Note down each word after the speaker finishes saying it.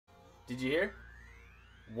Did you hear?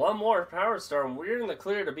 One more Power Storm. We're in the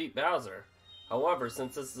clear to beat Bowser. However,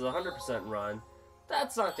 since this is a 100% run,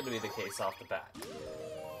 that's not going to be the case off the bat.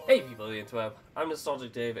 Hey people of the interweb, I'm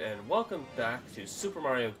Nostalgic Dave, and welcome back to Super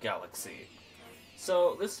Mario Galaxy.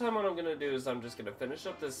 So, this time what I'm going to do is I'm just going to finish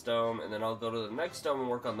up this dome, and then I'll go to the next dome and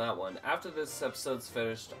work on that one. After this episode's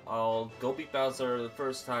finished, I'll go beat Bowser the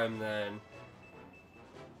first time, then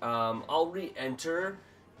I'll re-enter.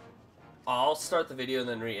 I'll start the video and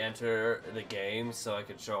then re-enter the game so I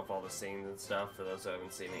can show off all the scenes and stuff for those who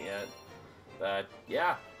haven't seen it yet. But,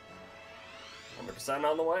 yeah. 100%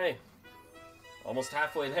 on the way. Almost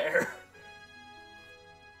halfway there.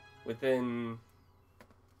 Within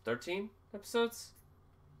 13 episodes?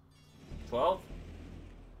 12?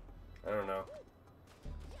 I don't know.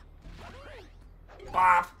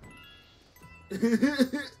 Bop!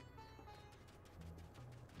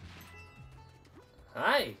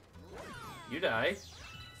 Hi! You die.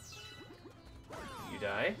 You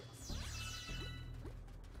die.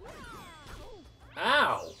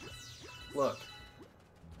 Ow! Look.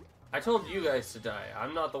 I told you guys to die.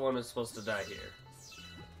 I'm not the one who's supposed to die here.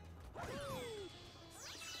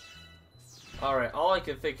 Alright, all I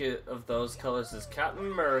can think of those colors is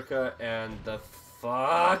Captain America and the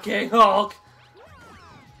fucking Hulk!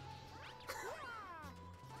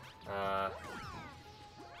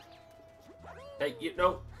 Hey, you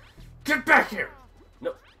know, get back here!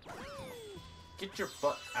 No. Get your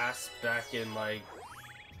butt ass back in my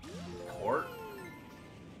court.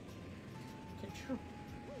 Get your...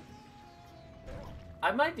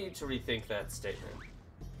 I might need to rethink that statement.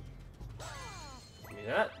 Give me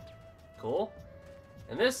that. Cool.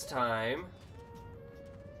 And this time...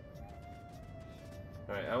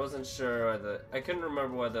 Alright, I wasn't sure whether... I couldn't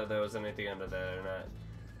remember whether there was anything under there or not.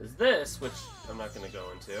 Is this, which I'm not going to go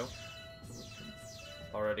into.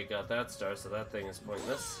 Already got that star, so that thing is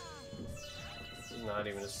pointless. There's not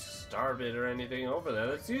even a star bit or anything over there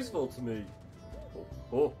that's useful to me.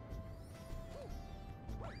 Oh.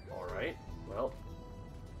 Alright, well.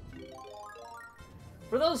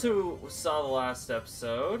 For those who saw the last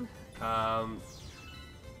episode,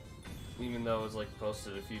 even though it was like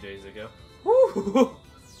posted a few days ago. Woo!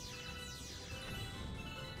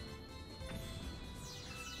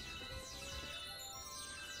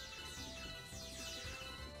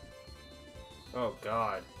 Oh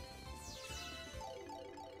god.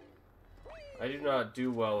 I do not do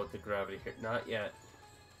well with the gravity here. Not yet.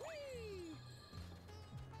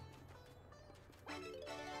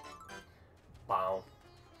 Wow.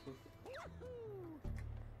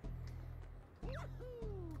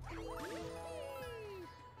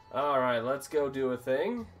 Alright, let's go do a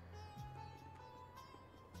thing.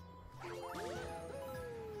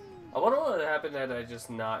 I wonder what would happen had I just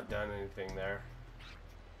not done anything there.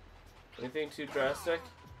 Anything too drastic?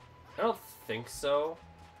 I don't think so.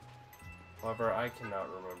 However, I cannot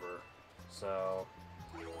remember. So,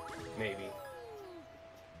 maybe.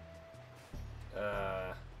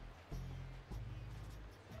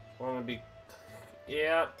 Want to be...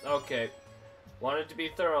 Yeah, okay. Wanted to be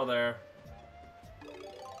thorough there.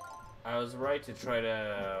 I was right to try to...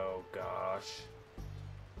 Oh, gosh.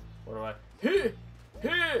 What do I...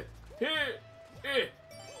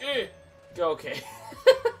 Okay.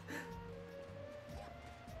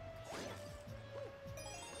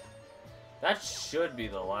 That should be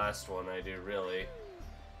the last one I do, really.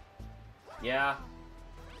 Yeah.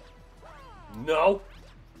 No!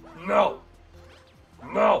 No!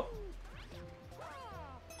 No!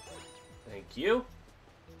 Thank you.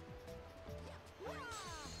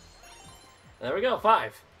 There we go,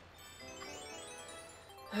 5.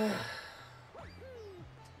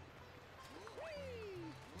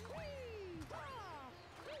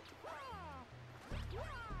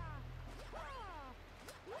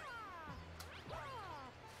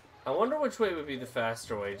 I wonder which way would be the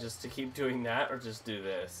faster way, just to keep doing that or just do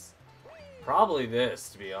this. Probably this,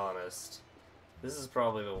 to be honest. This is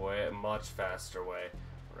probably the way, a much faster way.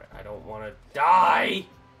 Right, I don't want to die!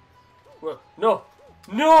 No!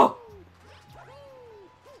 No!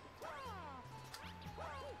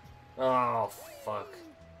 Oh, fuck.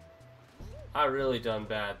 I really done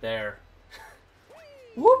bad there.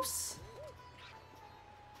 Whoops!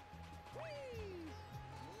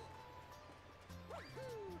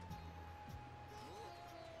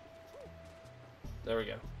 There we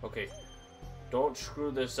go. Okay. Don't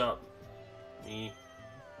screw this up. Me.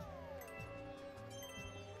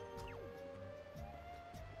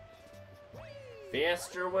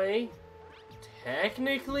 Faster way?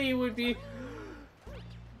 Technically would be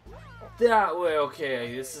that way.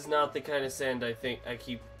 Okay, this is not the kind of sand I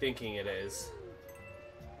keep thinking it is.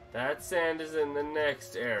 That sand is in the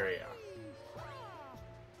next area.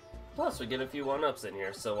 Plus, we get a few 1-ups in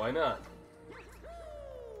here, so why not?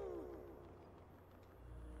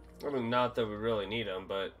 I mean, not that we really need them,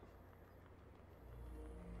 but...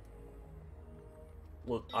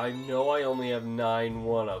 Look, I know I only have 9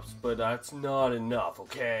 1-ups, but that's not enough,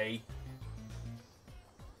 okay?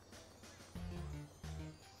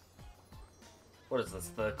 What is this,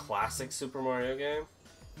 the classic Super Mario game?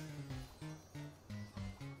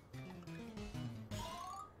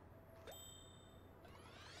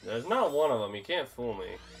 There's not one of them, you can't fool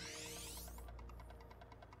me.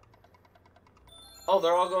 Oh,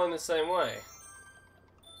 they're all going the same way.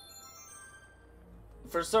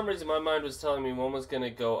 For some reason, my mind was telling me one was gonna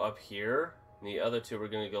go up here, and the other two were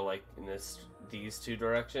gonna go like in these two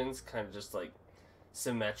directions, kind of just like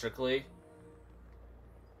symmetrically.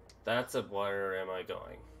 That's where am I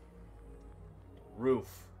going?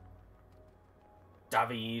 Roof.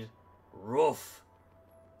 David, roof.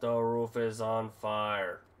 The roof is on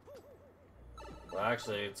fire. Well,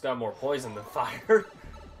 actually, it's got more poison than fire.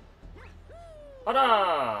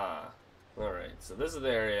 Ta-da! Alright, so this is the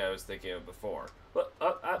area I was thinking of before. Look,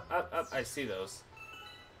 up, I see those.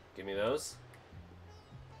 Give me those.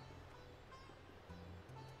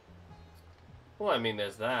 Well, I mean,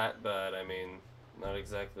 there's that, but I mean, not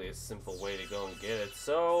exactly a simple way to go and get it.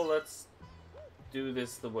 So, let's do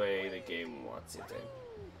this the way the game wants you to.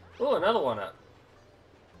 Oh, another 1-up.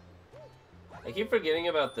 I keep forgetting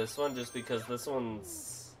about this one just because this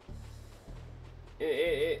one's...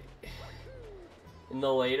 in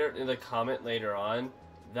the comment later on,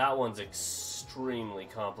 that one's extremely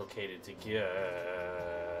complicated to get.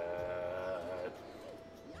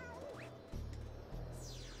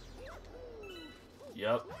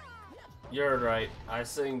 Yep. You're right. I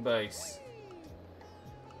sing bass.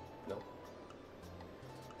 No.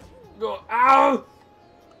 Go. Ow!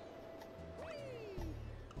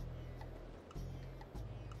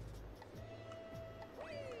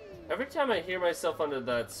 Every time I hear myself under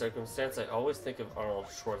that circumstance, I always think of Arnold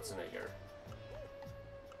Schwarzenegger.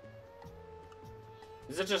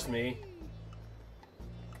 Is it just me?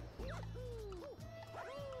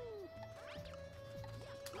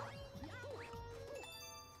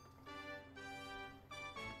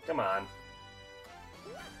 Come on.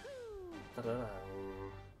 Ta-da.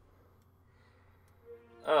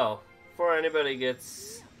 Oh, before anybody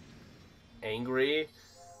gets angry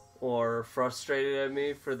or frustrated at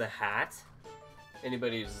me for the hat,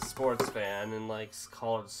 anybody who's a sports fan and likes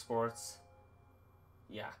college sports,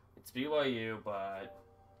 yeah, it's BYU, but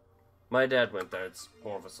my dad went there. It's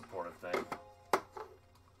more of a supportive thing.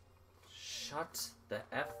 Shut the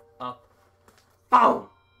F up. Boom!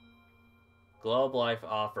 Globe Life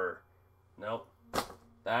offer. Nope.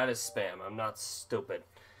 That is spam. I'm not stupid.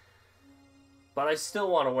 But I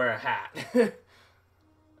still want to wear a hat.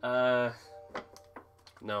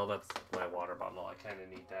 No, that's my water bottle. I kind of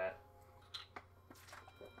need that.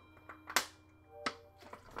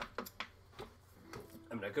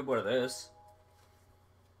 I mean, I could wear this.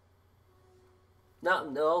 No,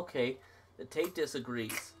 okay. The tape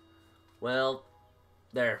disagrees. Well,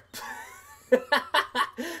 there.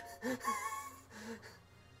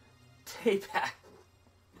 Tape hat.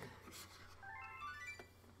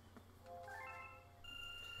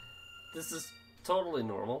 This is totally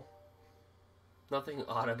normal. Nothing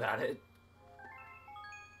odd about it.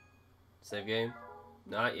 Save game?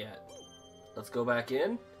 Not yet. Let's go back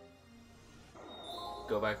in.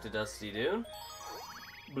 Go back to Dusty Dune.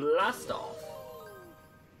 Blast off.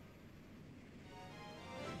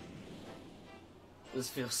 This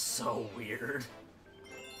feels so weird.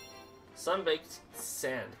 Sun-baked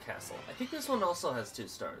sand castle. I think this one also has 2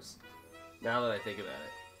 stars. Now that I think about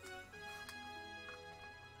it.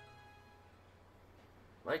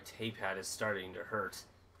 My tape hat is starting to hurt.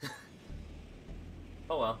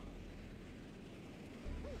 Oh well.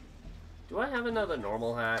 Do I have another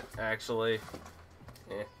normal hat, actually?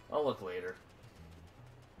 I'll look later.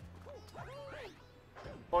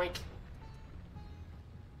 Boink.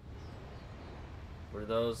 For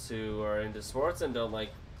those who are into sports and don't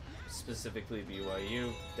like specifically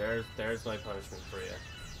BYU, there's my punishment for you.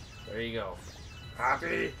 There you go.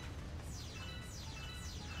 Happy!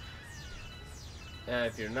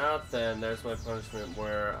 If you're not, then there's my punishment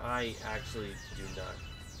where I actually do not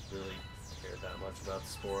really care that much about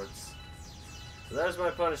sports. So there's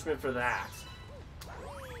my punishment for that.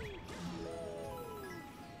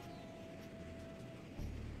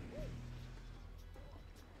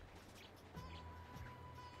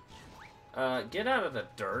 Get out of the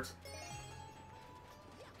dirt.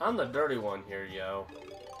 I'm the dirty one here, yo.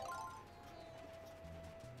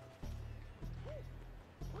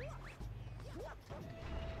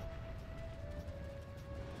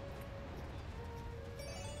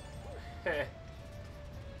 Heh.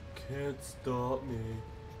 Can't stop me.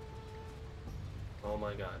 Oh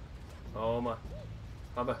my god. Oh my.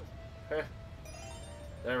 Hubba. Heh.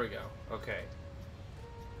 There we go. Okay.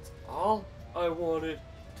 That's all I wanted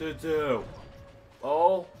to do.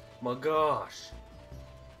 Oh my gosh.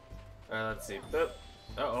 Alright, let's see. Boop.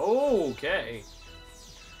 Oh, okay.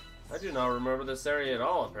 I do not remember this area at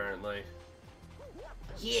all, apparently.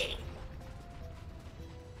 Yeah.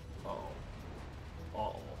 Oh.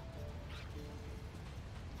 Oh.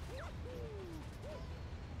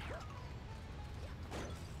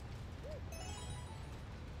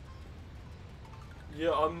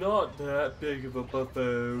 Yeah, I'm not that big of a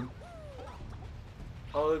buffoon.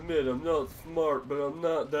 I'll admit I'm not smart, but I'm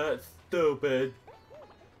not that stupid.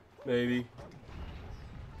 Maybe.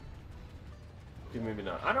 Okay, maybe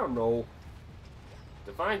not. I don't know.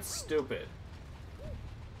 Define stupid.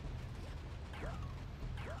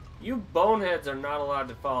 You boneheads are not allowed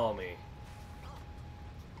to follow me.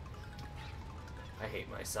 I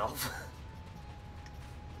hate myself.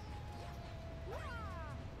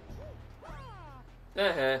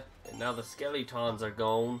 And now the skeletons are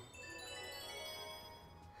gone.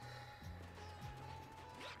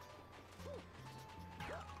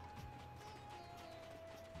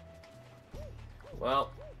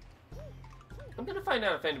 Well, I'm gonna find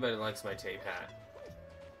out if anybody likes my tape hat.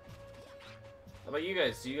 How about you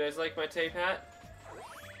guys? Do you guys like my tape hat?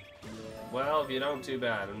 Well, if you don't, too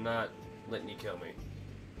bad. I'm not letting you kill me.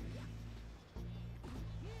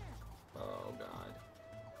 Oh, God.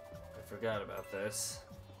 I forgot about this.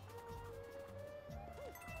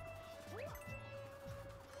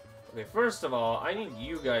 Okay, first of all, I need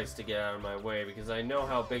you guys to get out of my way because I know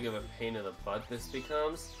how big of a pain in the butt this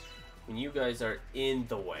becomes when you guys are in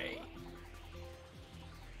the way.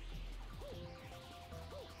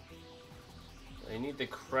 I need the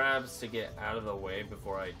crabs to get out of the way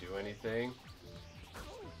before I do anything.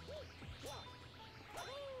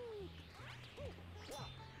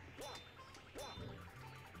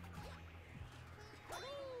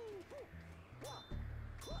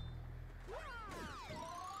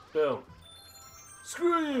 Boom.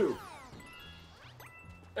 Screw you!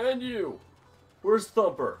 And you! Where's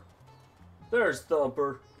Thumper? There's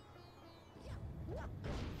Thumper.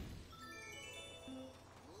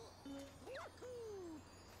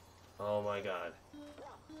 Oh my god.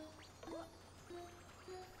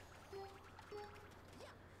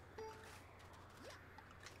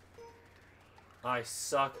 I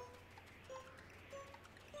suck.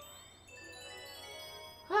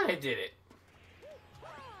 I did it.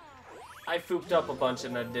 I fooped up a bunch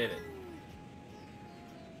and I did it.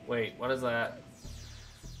 Wait, what is that?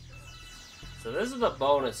 So this is the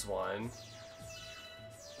bonus one.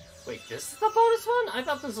 Wait, this is the bonus one? I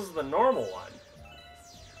thought this was the normal one.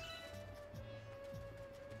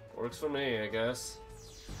 Works for me, I guess.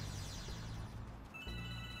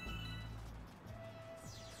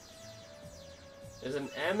 There's an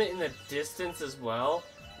M in the distance as well.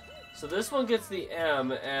 So this one gets the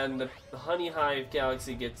M, and the Honey Hive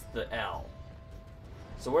Galaxy gets the L.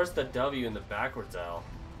 So where's the W in the backwards L?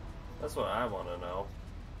 That's what I want to know.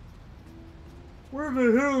 Where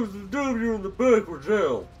the hell is the W in the backwards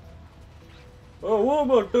L? Oh, what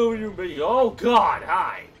about W and B? Oh God,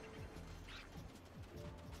 hi!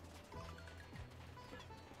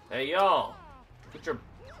 Hey y'all, get your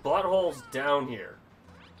buttholes down here.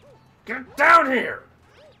 Get down here!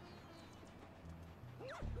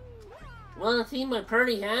 Wanna see my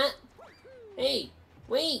purdy hat? Hey,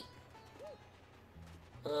 wait!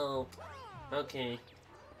 Oh, okay.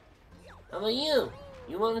 How about you?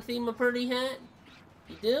 You wanna see my purdy hat?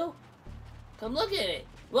 You do? Come look at it!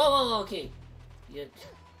 Whoa, whoa, okay.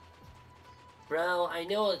 Bro, I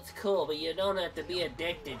know it's cool, but you don't have to be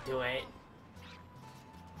addicted to it.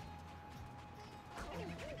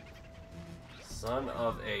 Son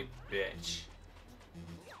of a bitch.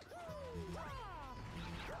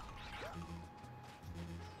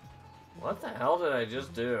 What the hell did I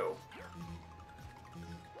just do?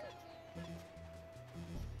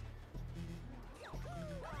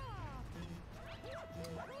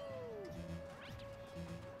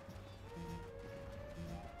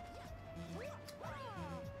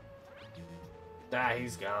 Ah,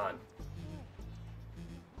 he's gone.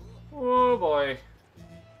 Oh boy.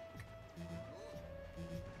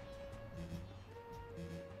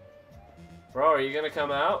 Bro, are you gonna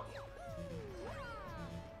come out?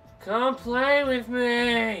 Come play with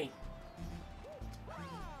me!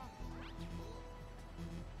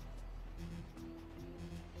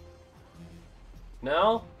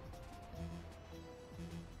 No?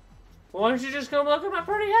 Why don't you just come look at my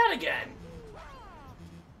pretty hat again?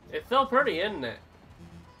 It felt pretty, isn't it?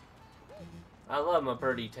 I love my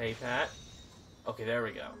purdy tape hat. Okay, there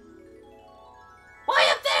we go.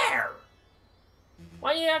 Why up there?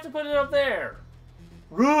 Why do you have to put it up there?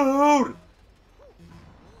 Rude!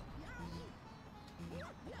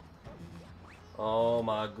 Oh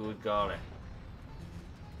my good golly.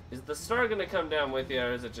 Is the star gonna come down with you,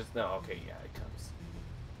 or is it just... No, okay, yeah, it comes.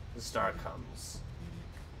 The star comes.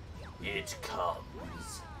 It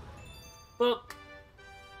comes. Book.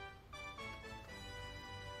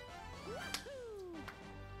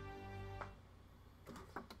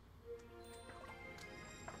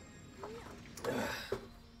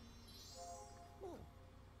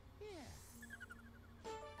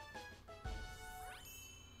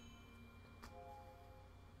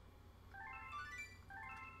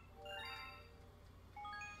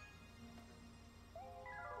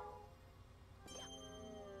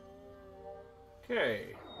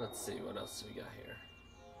 Okay, let's see what else we got here.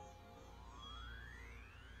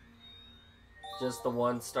 Just the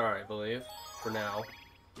one star, I believe, for now.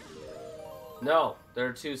 No, there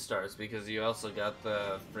are 2 stars because you also got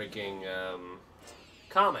the freaking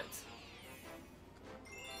comet.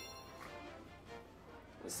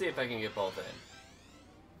 Let's see if I can get both in.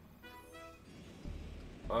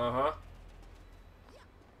 Uh-huh.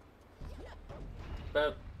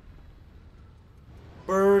 But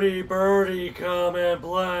Birdie, come and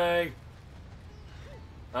play.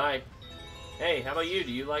 Hi. Hey, how about you?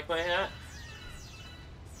 Do you like my hat?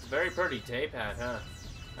 It's a very pretty tape hat, huh?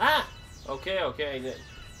 Ah! Okay.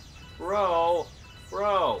 Bro,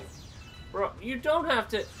 you don't have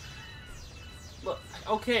to... Look,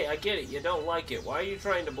 okay, I get it. You don't like it. Why are you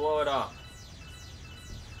trying to blow it up?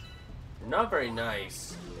 You're not very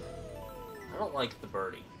nice. I don't like the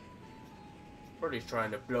birdie. Birdie's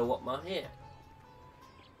trying to blow up my hat.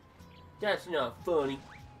 That's not funny.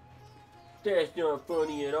 That's not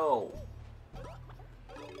funny at all.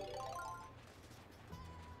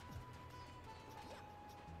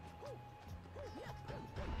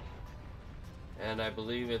 And I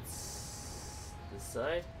believe it's this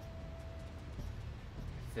side.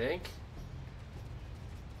 I think.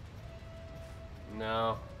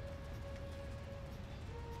 No.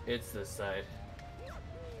 It's this side.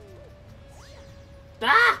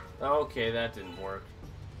 Ah! Okay, that didn't work.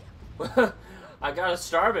 I got a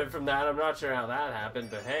star bit from that. I'm not sure how that happened,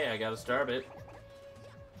 but hey, I got a star bit.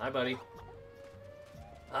 Hi, buddy.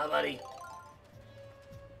 Hi, buddy.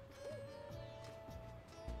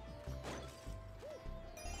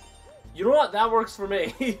 You know what? That works for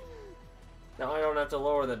me. Now I don't have to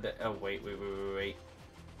lower the... Oh, wait.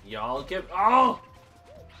 Y'all give... Oh!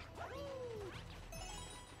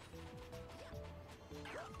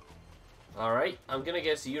 Alright, I'm gonna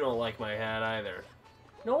guess you don't like my hat either.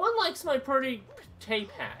 No one likes my pretty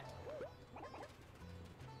tape hat.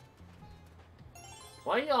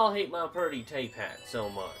 Why y'all hate my pretty tape hat so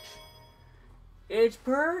much? It's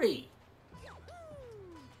pretty.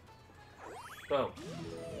 Boom.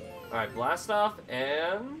 Alright, blast off,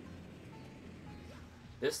 and...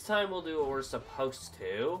 This time we'll do what we're supposed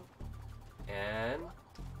to. And...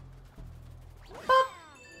 Pop!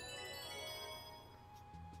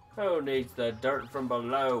 Who needs the dirt from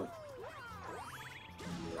below?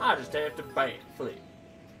 I just have to backflip.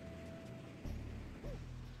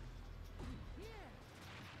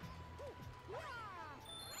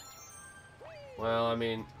 Well, I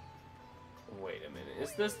mean... Wait a minute.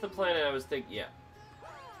 Is this the planet I was thinking? Yeah.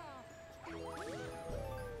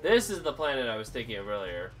 This is the planet I was thinking of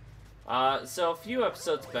earlier. So a few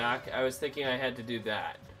episodes back, I was thinking I had to do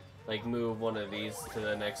that. Like, move one of these to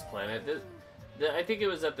the next planet. I think it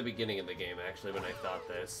was at the beginning of the game, actually, when I thought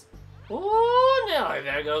this. Oh, no,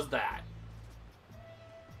 there goes that.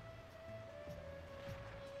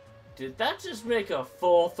 Did that just make a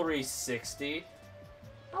full 360?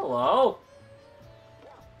 Hello?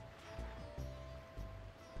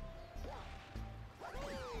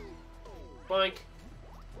 Boink.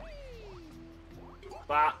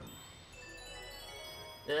 Bop.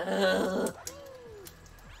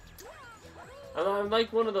 I'm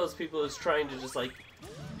like one of those people who's trying to just like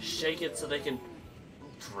shake it so they can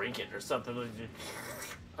drink it or something.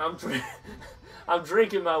 I'm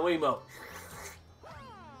drinking my Wiimote.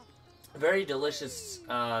 Very delicious,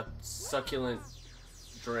 succulent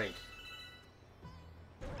drink.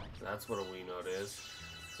 That's what a Wiimote is.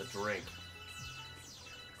 It's a drink.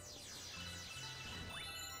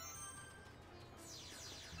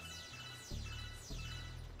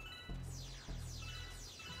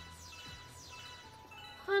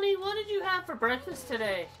 Honey, what did you have for breakfast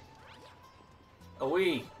today? A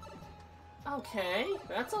Wii. Okay,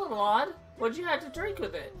 that's a little odd. What'd you have to drink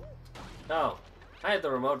with it? Oh, I had the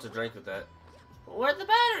remote to drink with it. Where'd the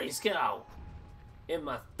batteries go? in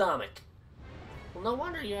my stomach. Well, no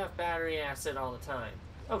wonder you have battery acid all the time.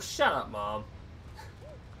 Oh, shut up, Mom.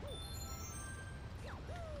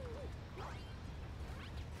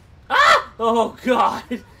 Ah! Oh, God!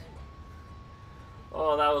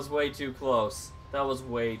 Oh, that was way too close. That was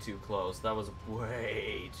way too close. That was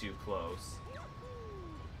way too close.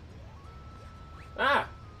 Ah!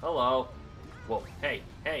 Hello. Whoa, hey,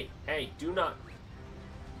 hey, hey, do not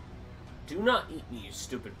eat me, you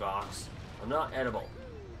stupid box. I'm not edible.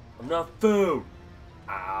 I'm not food.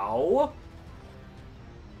 Ow.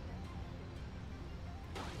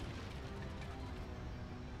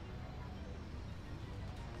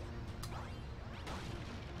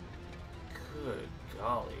 Good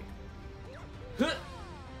golly. Huh.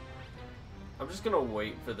 I'm just gonna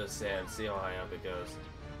wait for the sand, see how high up it goes.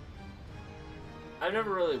 I've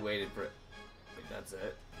never really waited for it. Wait, that's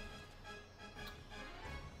it.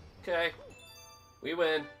 Okay. We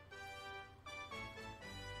win.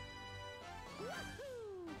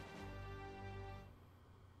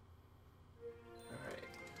 Alright.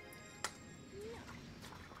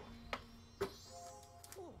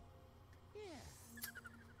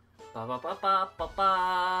 Ba ba ba ba ba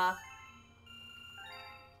ba.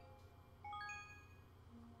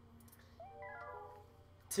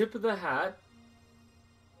 Tip of the hat.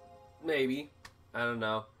 Maybe. I don't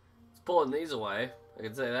know. It's pulling these away. I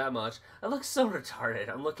can say that much. I look so retarded.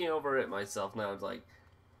 I'm looking over at myself now. It's like,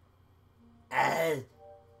 how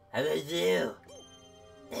about you?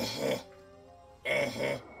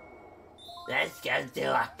 Let's go do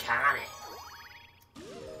a comic.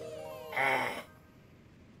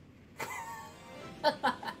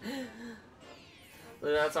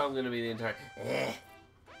 That's how I'm gonna be the entire.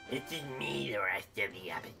 It's just me the rest of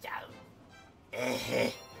the episode.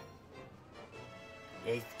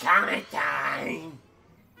 It's comic time!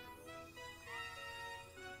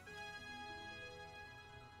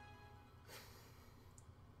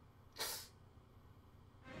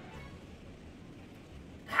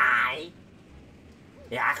 Hi!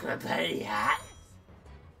 Like my purdy hat?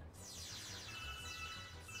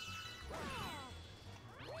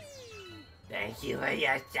 Thank you for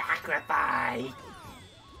your sacrifice!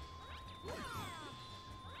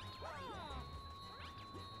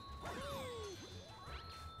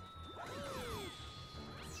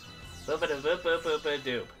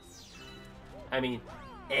 Boop-a-doop-boop-boop-boop-a-doop. I mean,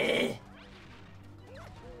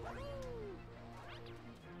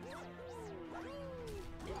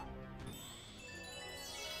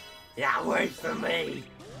 That works for me.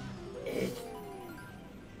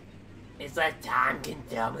 It's like time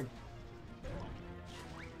consuming.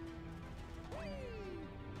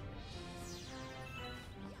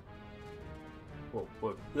 Whoa,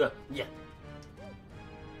 whoa, yeah.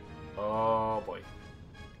 Oh boy.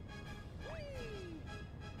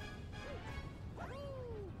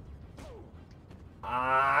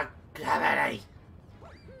 Gravity!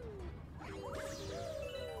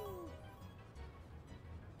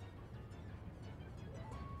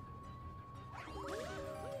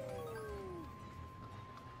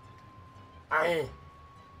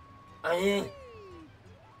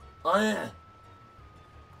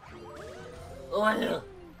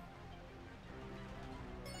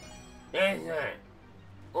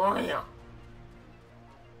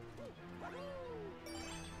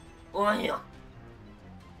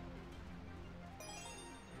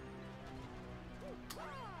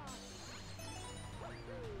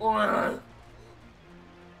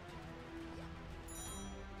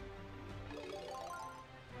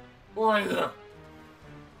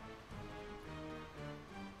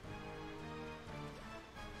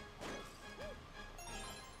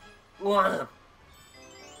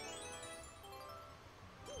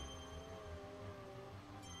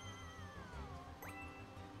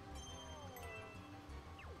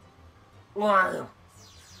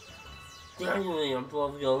 Generally, I'm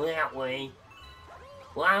supposed to go that way.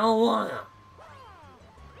 Well, I don't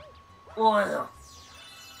wanna.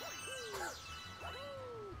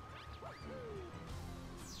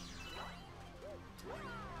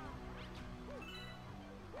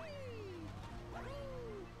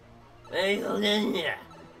 Hey, who's in here?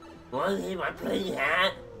 Wanna see my pretty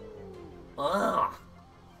hat? Oh.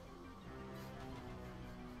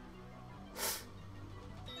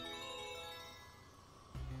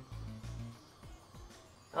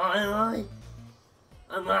 Alright,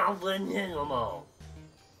 I'm out for animal.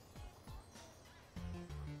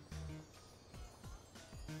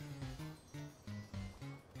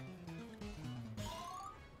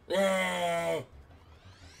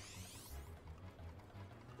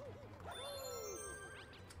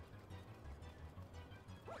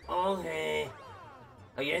 Okay,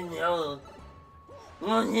 I guess no.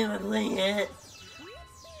 Want to hear my play hat?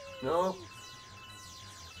 No?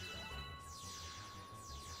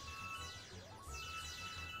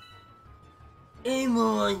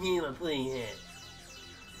 Anyone want to hear my play hat?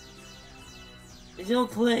 They don't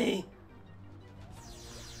play.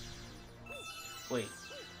 Wait.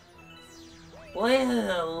 Why am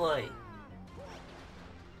I white?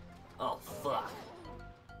 Oh, fuck.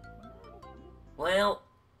 Well.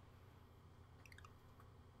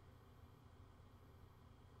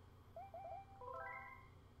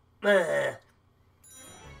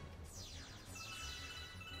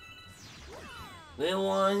 They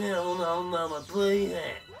want to know my play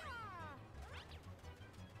hat.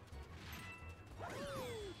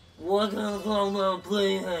 What kind of call my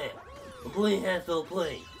play hat? A play hat will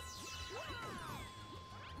play.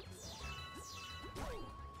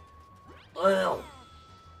 Well.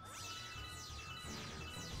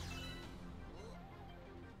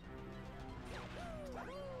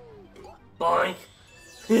 Boink.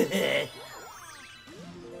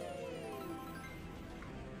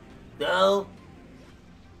 So,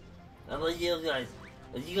 how about you guys?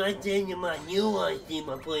 If you guys change your mind, you want to see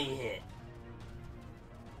my play hat.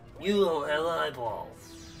 You don't have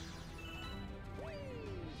eyeballs.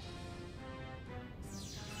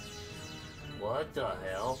 What the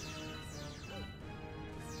hell?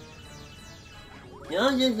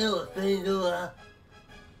 Y'all just have a thing to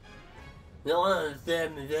you don't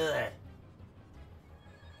understand me, do I?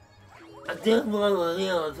 I just want to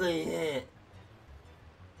hear my play hat.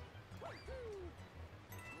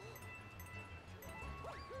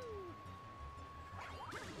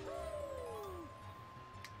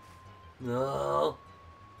 No.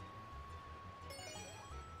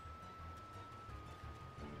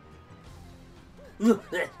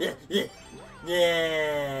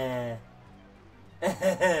 Yeah. I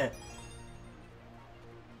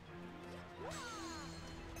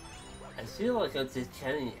feel like I'm just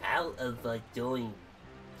coming out of like doing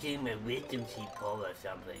my wisdom teeth pull or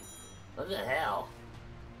something. What the hell?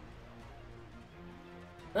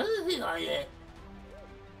 What does it feel like it?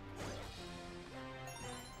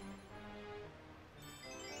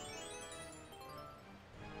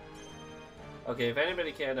 Okay, if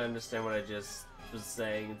anybody can't understand what I just was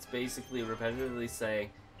saying, it's basically repetitively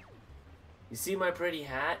saying, you see my pretty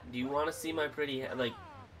hat? Do you want to see my pretty hat? Like,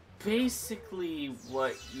 basically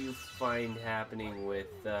what you find happening with,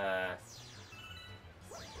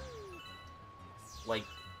 like,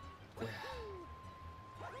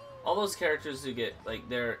 all those characters who get, like,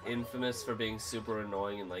 they're infamous for being super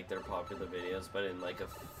annoying in, like, their popular videos, but in, like, a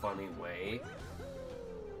funny way.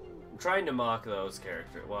 I'm trying to mock those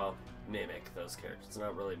characters. Well, mimic those characters,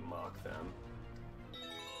 not really mock them.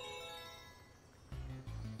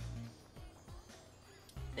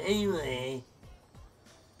 Anyway,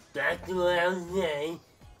 back to what I was saying.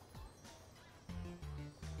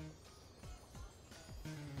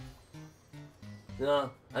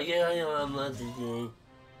 So, I guess I know what I'm about to say.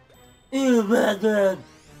 Ew, background!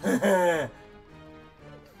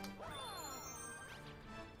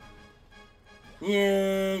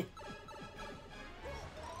 Yay!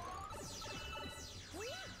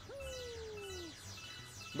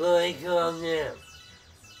 Boy, calm down.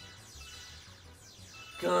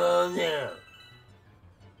 Calm down.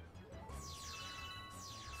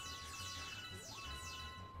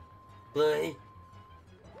 Boy.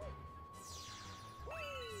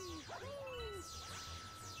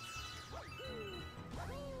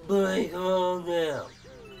 Boy, calm down.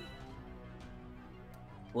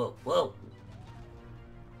 Whoa, whoa.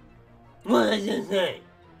 What did you say?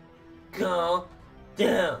 Calm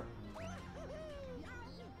down.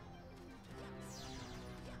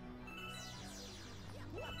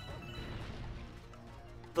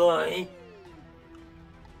 Boy.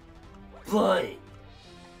 Boy.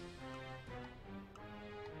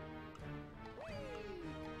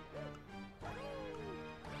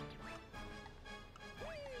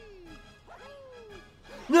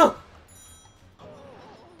 No!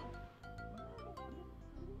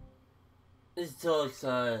 It's so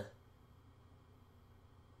exciting.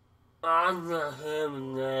 I'm not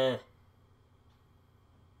having that.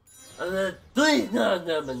 I said, please not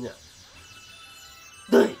having that.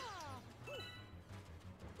 Please.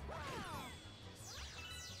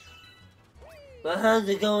 My hands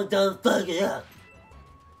are going down fucking up.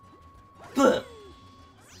 But.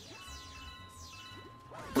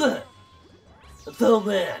 I'm so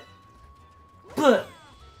mad. But.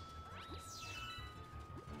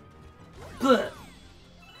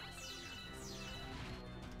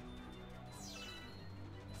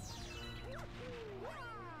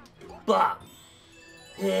 Bop.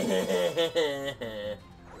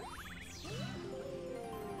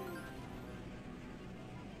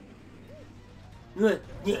 Look,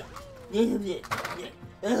 yeah, yeah, yeah, yeah.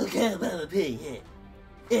 I don't care about a pig, yeah.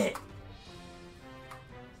 Yeah.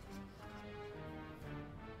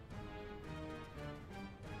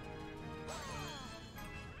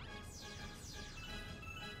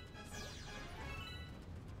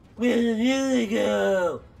 Where did you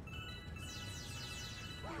go?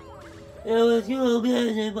 It was your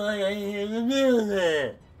magic boy I hear the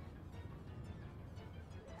music.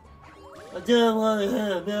 I don't want to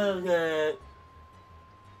hear music.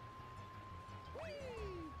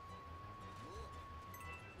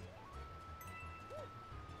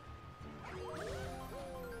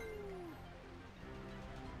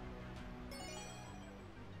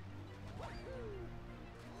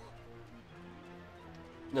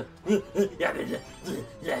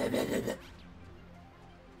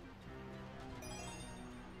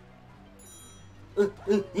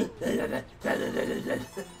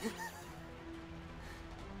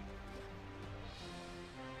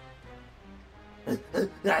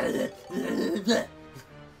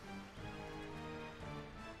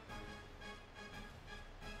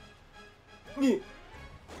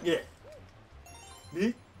 Yeah.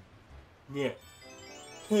 Yeah.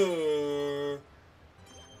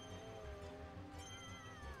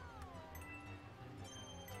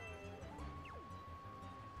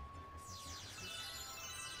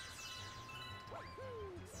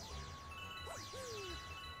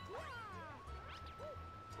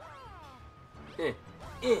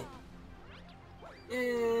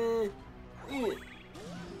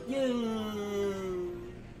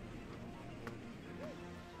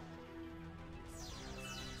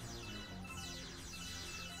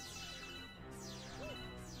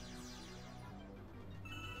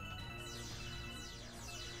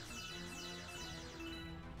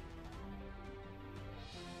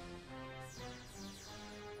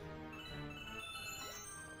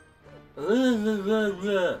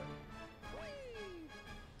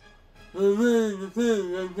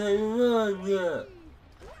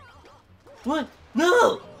 What?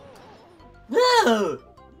 No! No!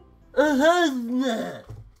 No!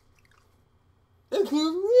 If you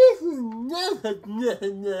listen, no!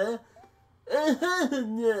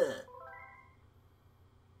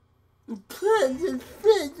 Put the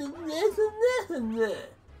fish in this.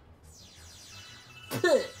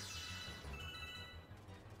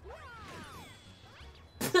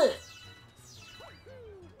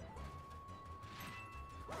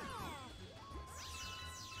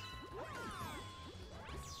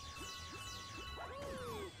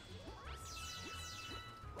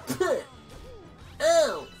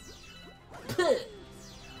 Ow!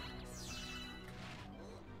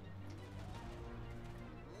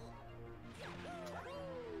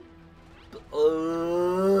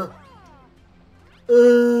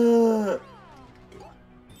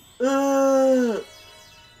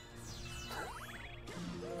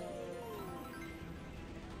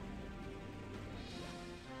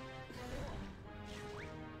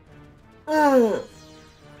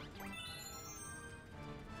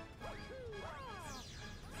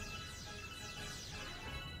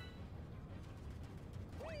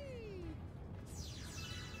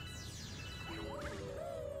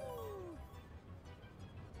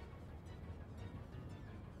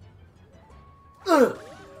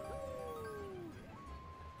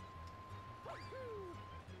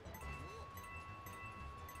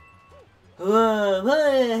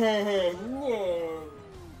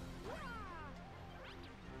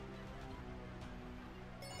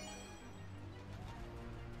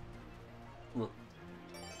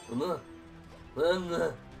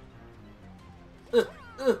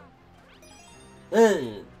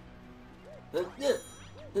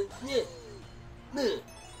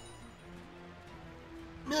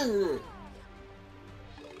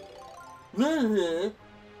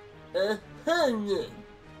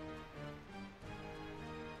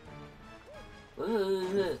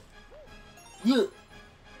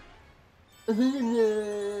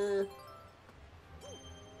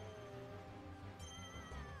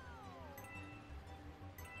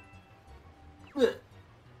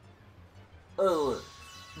 Oh,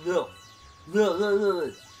 no. No, no, no,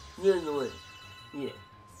 no. No, no, no. Yeah.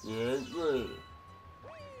 Yeah, no.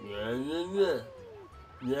 Yeah, yeah, yeah.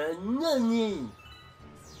 Yeah, no, no.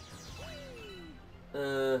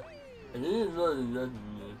 I didn't know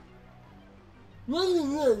nothing. Nothing,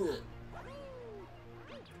 nothing.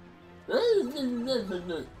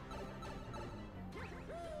 Nothing.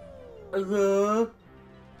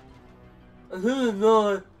 I couldn't know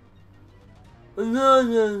it.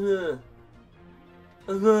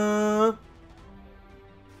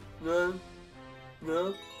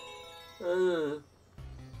 No.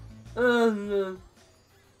 no, no,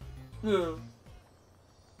 no,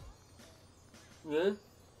 no, no.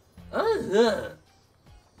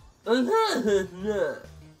 No, no, no.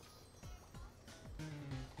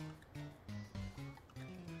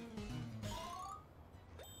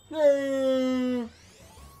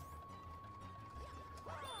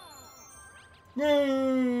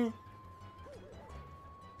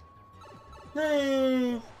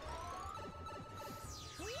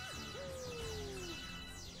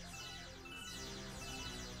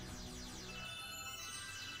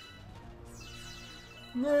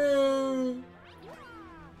 No.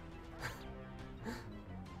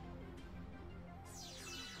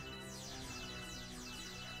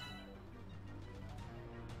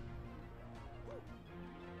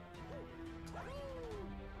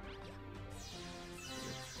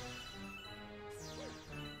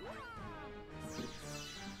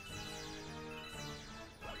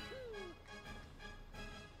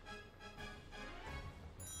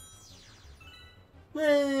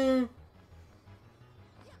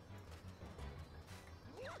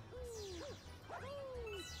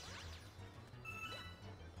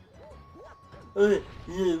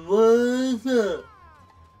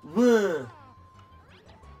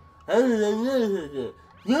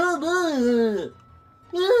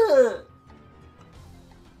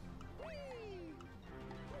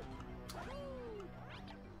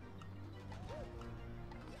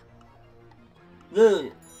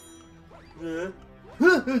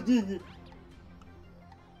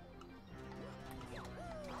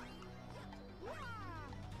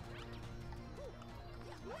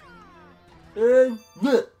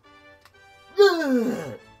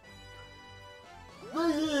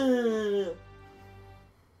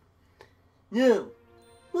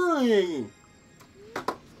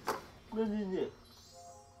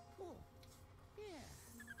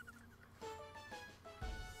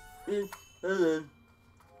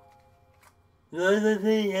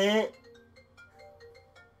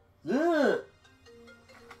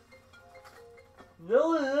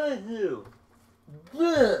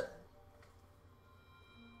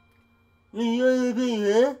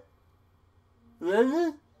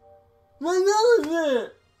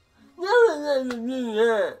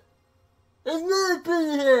 No. It's not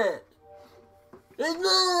finished. It's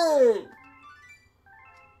mine.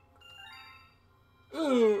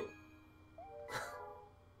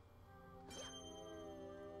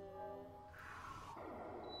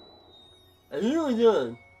 Are you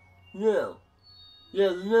done? No.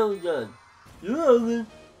 Yes, no done. You're open.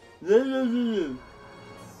 Let's do.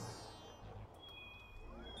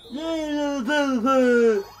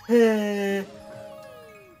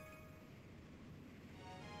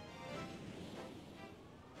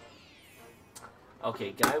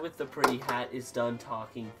 Okay, guy with the pretty hat is done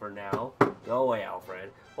talking for now. Go away,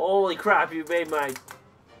 Alfred. Holy crap, you made my...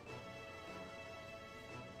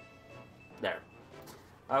 There.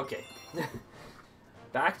 Okay.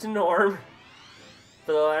 Back to norm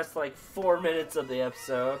for the last, like, 4 minutes of the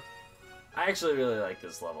episode. I actually really like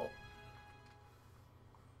this level.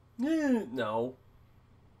 No.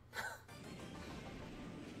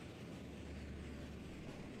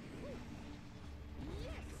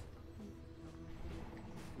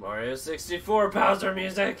 Mario 64 Bowser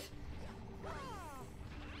music!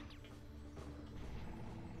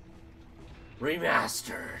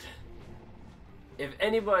 Remastered. If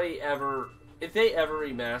they ever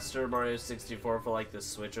remaster Mario 64 for like the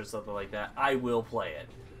Switch or something like that, I will play it.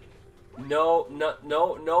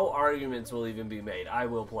 No arguments will even be made. I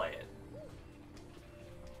will play it.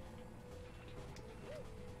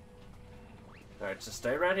 Alright, just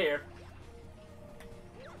stay right here.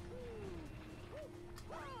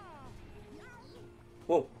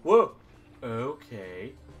 Whoa, whoa!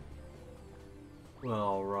 Okay. Well,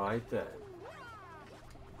 alright then.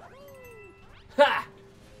 Ha!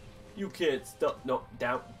 You can't stop. No,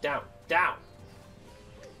 down, down, down!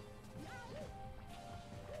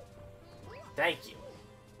 Thank you.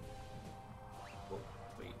 Oh,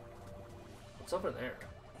 wait. What's over there?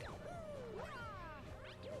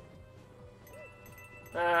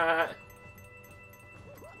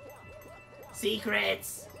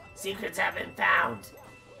 Secrets! Secrets have been found!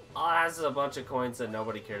 Oh, that's a bunch of coins that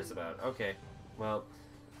nobody cares about. Okay, well,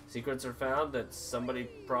 secrets are found that somebody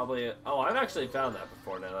probably... Oh, I've actually found that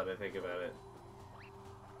before now that I think about it.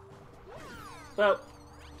 Well,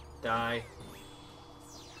 die.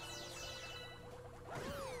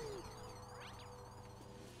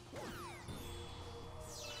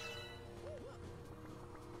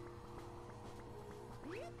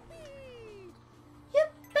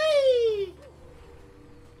 Yippee!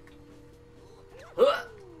 Whoa,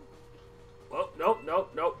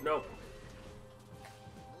 nope.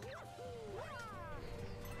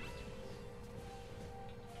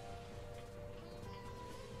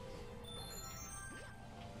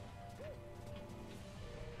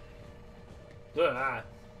 Ugh.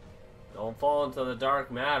 Don't fall into the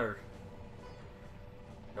dark matter.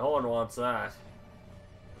 No one wants that.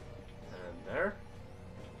 And there.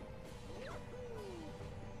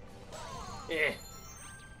 Eh.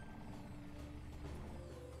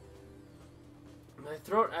 My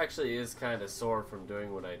throat actually is kind of sore from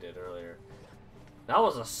doing what I did earlier. That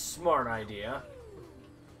was a smart idea.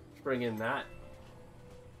 Let's bring in that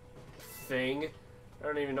thing. I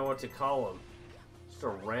don't even know what to call him. Just a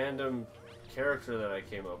random character that I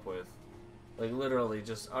came up with. Like literally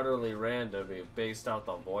just utterly random based out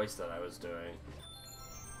the voice that I was doing.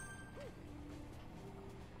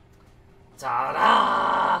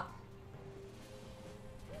 Ta-da!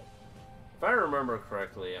 If I remember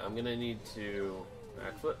correctly, I'm gonna need to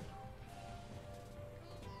backflip.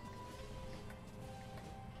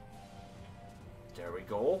 There we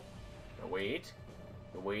go. Now wait.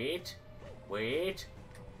 Wait. Wait.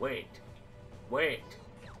 Wait. Wait.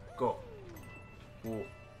 Go. Ooh.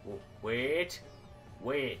 Ooh. Wait.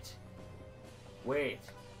 Wait. Wait.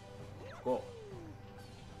 Go.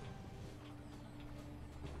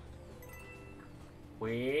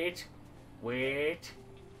 Wait. Wait.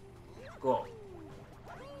 Go.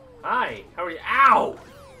 Hi. How are you? Ow!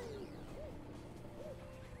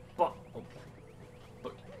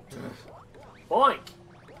 Boink!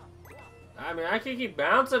 I mean, I can keep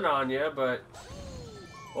bouncing on you, but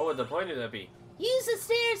what would the point of that be? Use the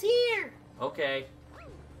stairs here! Okay.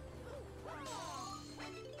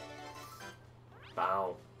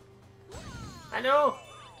 Bow. I know!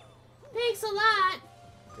 Thanks a lot!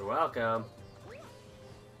 You're welcome.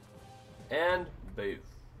 And boof.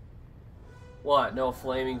 What, no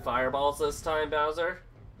flaming fireballs this time, Bowser?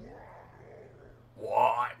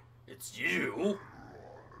 What? It's you?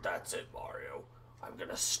 That's it, Mario. I'm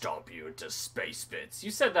gonna stomp you into space bits.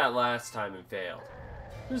 You said that last time and failed.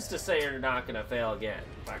 Who's to say you're not gonna fail again?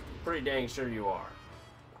 In fact, I'm pretty dang sure you are.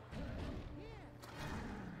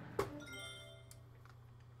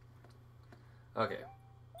 Okay.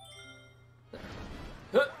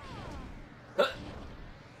 Huh. Huh.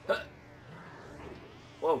 Huh.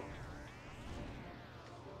 Whoa.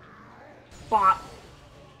 Bop.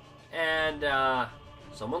 And,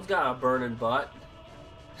 someone's got a burning butt.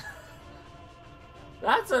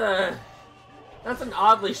 That's an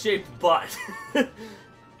oddly shaped butt.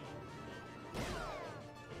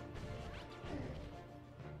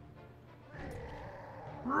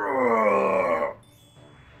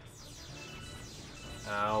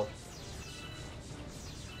 Ow.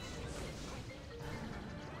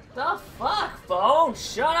 The fuck, phone?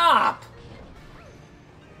 Shut up!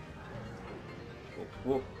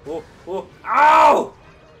 Whoa, whoa, whoa. Ow!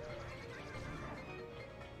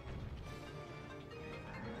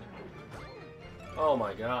 Oh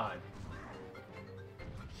my god.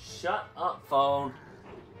 Shut up, phone.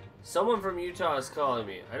 Someone from Utah is calling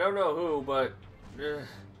me. I don't know who, but...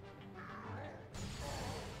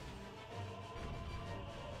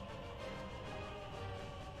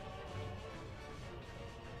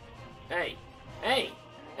 Hey! Hey!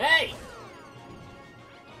 Hey!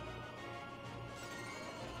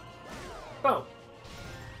 Boom!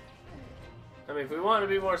 I mean, if we want to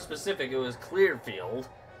be more specific, it was Clearfield,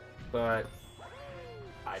 but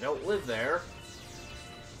I don't live there.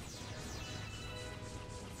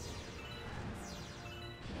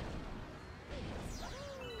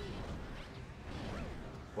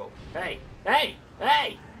 Whoa. Hey! Hey!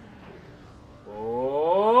 Hey!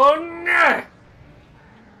 Oh, no!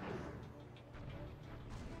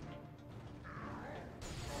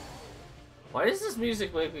 Why does this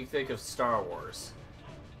music make me think of Star Wars?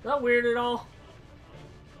 Is that weird at all?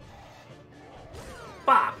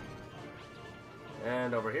 Bop!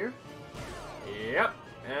 And over here. Yep.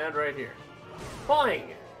 And right here. Boing!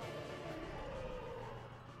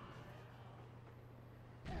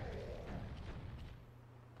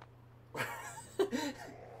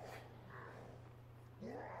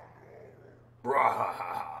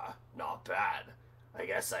 Bruh, not bad. I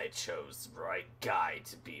guess I chose the right guy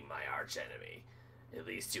to be my archenemy. At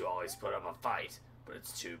least you always put up a fight, but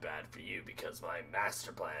it's too bad for you because my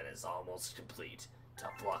master plan is almost complete.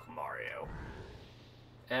 Tough luck, Mario.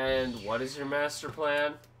 And what is your master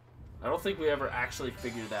plan? I don't think we ever actually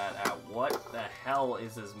figured that out. What the hell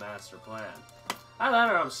is his master plan? I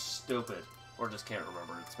don't know, I'm stupid. Or just can't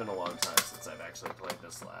remember. It's been a long time since I've actually played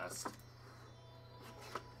this last.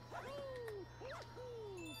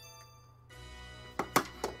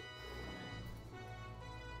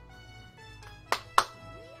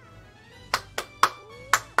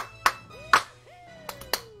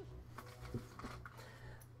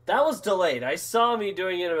 That was delayed. I saw me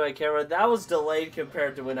doing it in my camera. That was delayed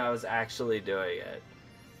compared to when I was actually doing it.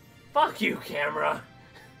 Fuck you, camera!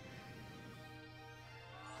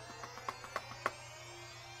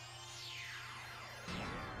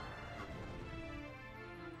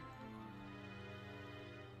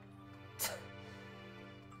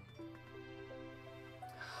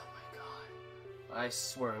 I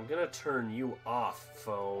swear, I'm gonna turn you off,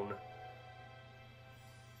 phone.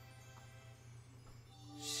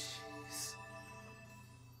 Jeez.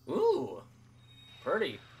 Ooh.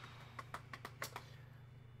 Pretty.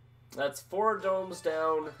 That's 4 domes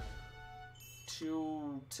down.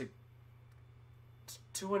 2 to...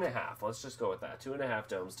 2.5. Let's just go with that. 2.5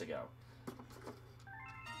 domes to go.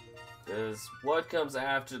 Because what comes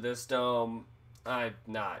after this dome, I'm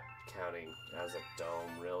not counting as a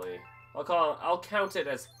dome, really. I'll count it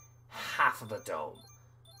as half of a dome.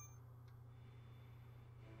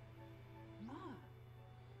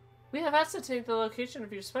 We have ascertained the location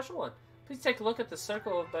of your special one. Please take a look at the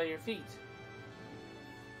circle by your feet.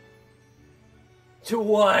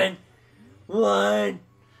 1.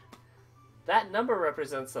 That number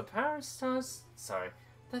represents the power stars. Sorry.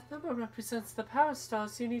 That number represents the power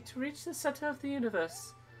stars you need to reach the center of the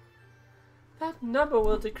universe. That number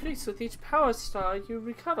will decrease with each power star you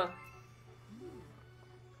recover.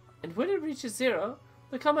 And when it reaches 0,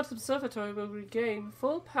 the Comet Observatory will regain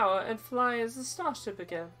full power and fly as a starship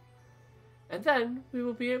again. And then we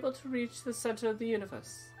will be able to reach the center of the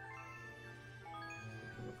universe.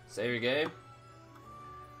 Save your game.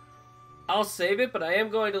 I'll save it, but I am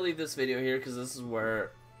going to leave this video here because this is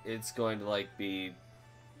where it's going to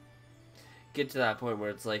get to that point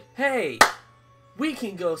where it's like, hey, we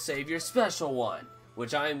can go save your special one,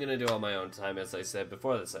 which I am going to do on my own time, as I said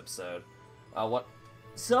before this episode.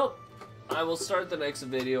 So, I will start the next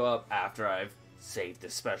video up after I've saved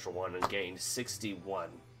this special one and gained 61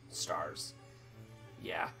 stars.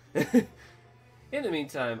 Yeah. In the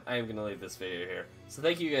meantime, I am going to leave this video here. So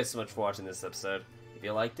thank you guys so much for watching this episode. If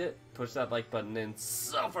you liked it, push that like button in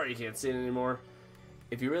so far you can't see it anymore.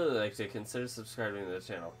 If you really liked it, consider subscribing to the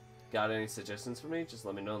channel. Got any suggestions for me? Just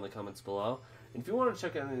let me know in the comments below. And if you want to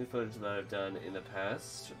check out any footage that I've done in the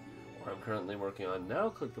past, or I'm currently working on now,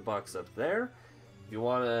 click the box up there.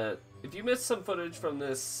 If you missed some footage from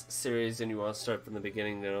this series and you want to start from the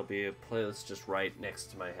beginning, there'll be a playlist just right next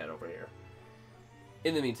to my head over here.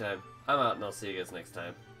 In the meantime, I'm out and I'll see you guys next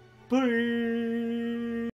time. Bye!